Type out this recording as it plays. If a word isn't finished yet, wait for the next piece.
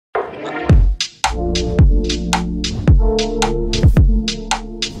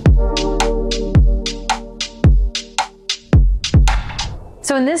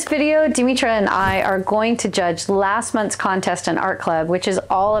this video, Dimitra and I are going to judge last month's contest in Art Club, which is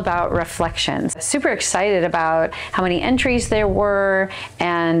all about reflections. Super excited about how many entries there were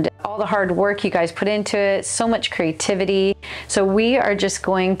and all the hard work you guys put into it, so much creativity. So we are just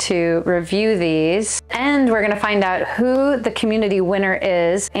going to review these and we're going to find out who the community winner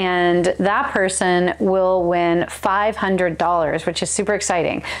is, and that person will win $500, which is super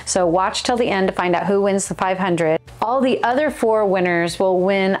exciting. So watch till the end to find out who wins the $500. All the other 4 winners will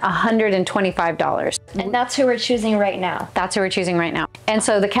win $125. And that's who we're choosing right now. That's who we're choosing right now. And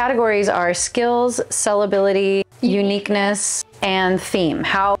so the categories are skills, sellability, uniqueness, and theme.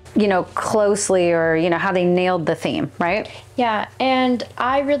 How, closely, or, how they nailed the theme, right? Yeah, and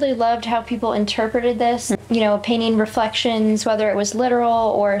I really loved how people interpreted this, painting reflections, whether it was literal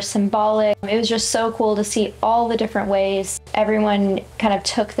or symbolic. It was just so cool to see all the different ways everyone kind of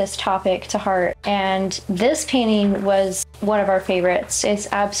took this topic to heart. And this painting was one of our favorites. It's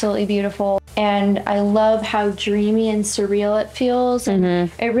absolutely beautiful. And I love how dreamy and surreal it feels.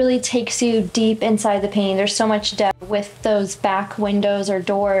 And it really takes you deep inside the painting. There's so much depth with those back windows or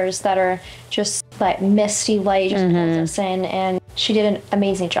doors that are just like misty light just pulls us in, and she did an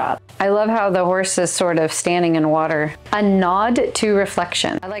amazing job. I love how the horse is sort of standing in water. A nod to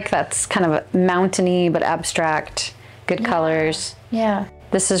reflection. I like that's kind of mountainy but abstract. Good colors. Yeah.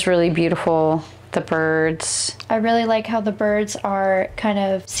 This is really beautiful. The birds. I really like how the birds are kind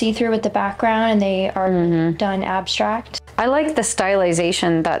of see-through with the background and they are done abstract. I like the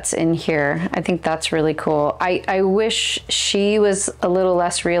stylization that's in here. I think that's really cool. I wish she was a little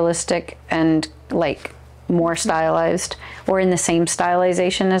less realistic and like more stylized, or in the same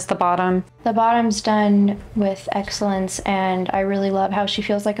stylization as the bottom. The bottom's done with excellence, and I really love how she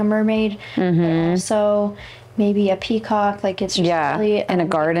feels like a mermaid. So maybe a peacock, like it's just really in a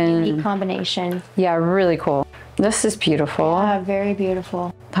garden. Unique combination. Yeah, really cool. This is beautiful. Yeah, very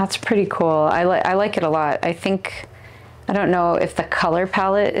beautiful. That's pretty cool. I like it a lot. I don't know if the color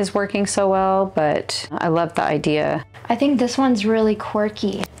palette is working so well, but I love the idea. I think this one's really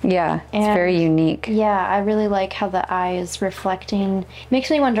quirky. Yeah, it's very unique. Yeah, I really like how the eye is reflecting. Makes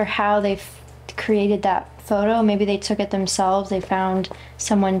me wonder how they've created that photo. Maybe they took it themselves. They found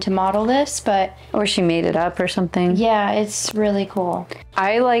someone to model this, but... Or she made it up or something. Yeah, it's really cool.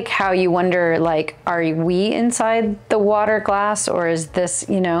 I like how you wonder, like, are we inside the water glass, or is this,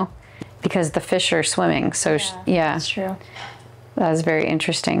 because the fish are swimming. So yeah, that's true. That is very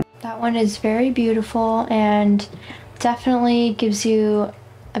interesting. That one is very beautiful and definitely gives you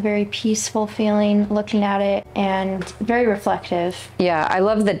a very peaceful feeling looking at it, and very reflective. Yeah, I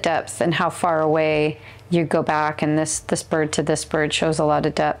love the depth and how far away you go back, and this bird to this bird shows a lot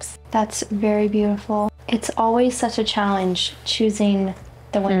of depth. That's very beautiful. It's always such a challenge choosing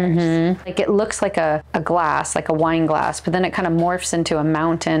the winners. Like it looks like a glass, like a wine glass, but then it kind of morphs into a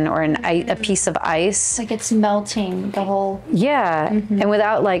mountain or a piece of ice. Like it's melting the whole... Yeah, and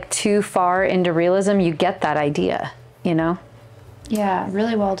without like too far into realism, you get that idea, Yeah,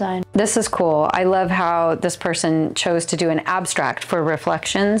 really well done. This is cool. I love how this person chose to do an abstract for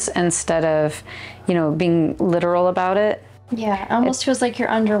reflections instead of, being literal about it. Yeah, it almost feels like you're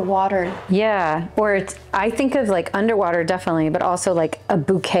underwater. Yeah, or I think of like underwater definitely, but also like a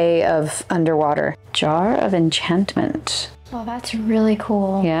bouquet of underwater. Jar of enchantment. Oh, that's really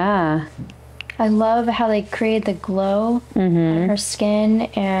cool. Yeah. I love how they created the glow on her skin,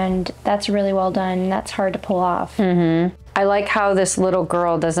 and that's really well done. That's hard to pull off. I like how this little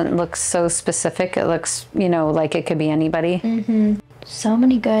girl doesn't look so specific. It looks, like it could be anybody. So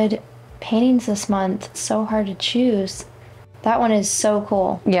many good paintings this month. So hard to choose. That one is so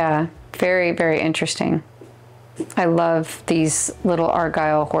cool. Yeah, very, very interesting. I love these little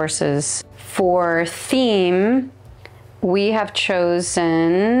Argyle horses. For theme, we have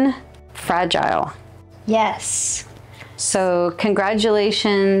chosen fragile. Yes. So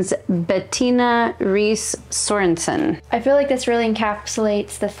congratulations, Bettina Reese Sorensen. I feel like this really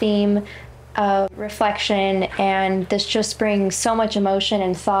encapsulates the theme of reflection, and this just brings so much emotion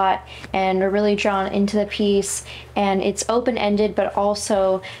and thought, and we're really drawn into the piece, and it's open-ended but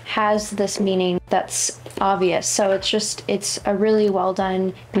also has this meaning that's obvious. So it's a really well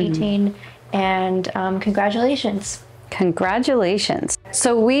done painting, and congratulations. Congratulations.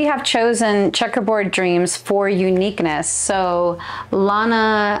 So we have chosen Checkerboard Dreams for uniqueness. So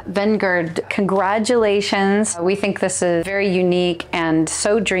Lana Vengard, congratulations. We think this is very unique and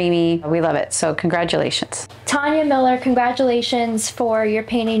so dreamy. We love it. So congratulations. Tanya Miller, congratulations for your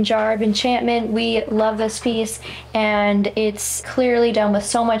painting Jar of Enchantment. We love this piece, and it's clearly done with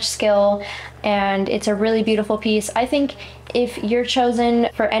so much skill, and it's a really beautiful piece. I think if you're chosen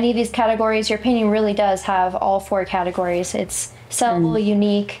for any of these categories, your painting really does have all 4 categories. It's sellable,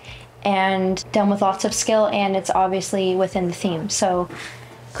 unique, and done with lots of skill, and it's obviously within the theme. So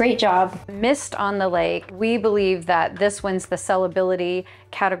great job. Mist on the Lake. We believe that this wins the sellability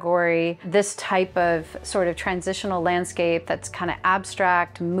category. This type of sort of transitional landscape that's kind of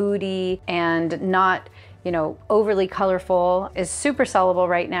abstract, moody, and not, you know, overly colorful is super sellable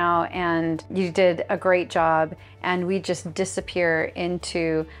right now, and you did a great job. And we just disappear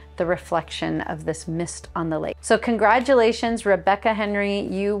into the reflection of this mist on the lake. So congratulations, Rebecca Henry,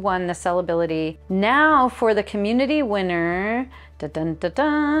 you won the sellability. Now for the community winner, dun, dun,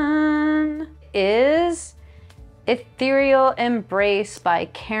 dun, is Ethereal Embrace by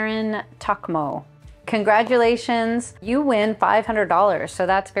Karen Tuckmo. Congratulations, you win $500, so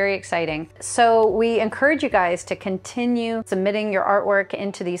that's very exciting. So we encourage you guys to continue submitting your artwork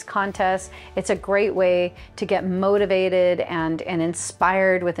into these contests. It's a great way to get motivated and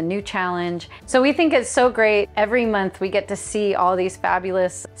inspired with a new challenge. So we think it's so great. Every month we get to see all these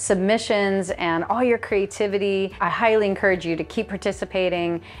fabulous submissions and all your creativity. I highly encourage you to keep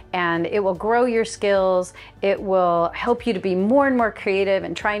participating, and it will grow your skills. It will help you to be more and more creative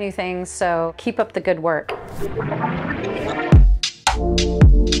and try new things. So keep up the good work.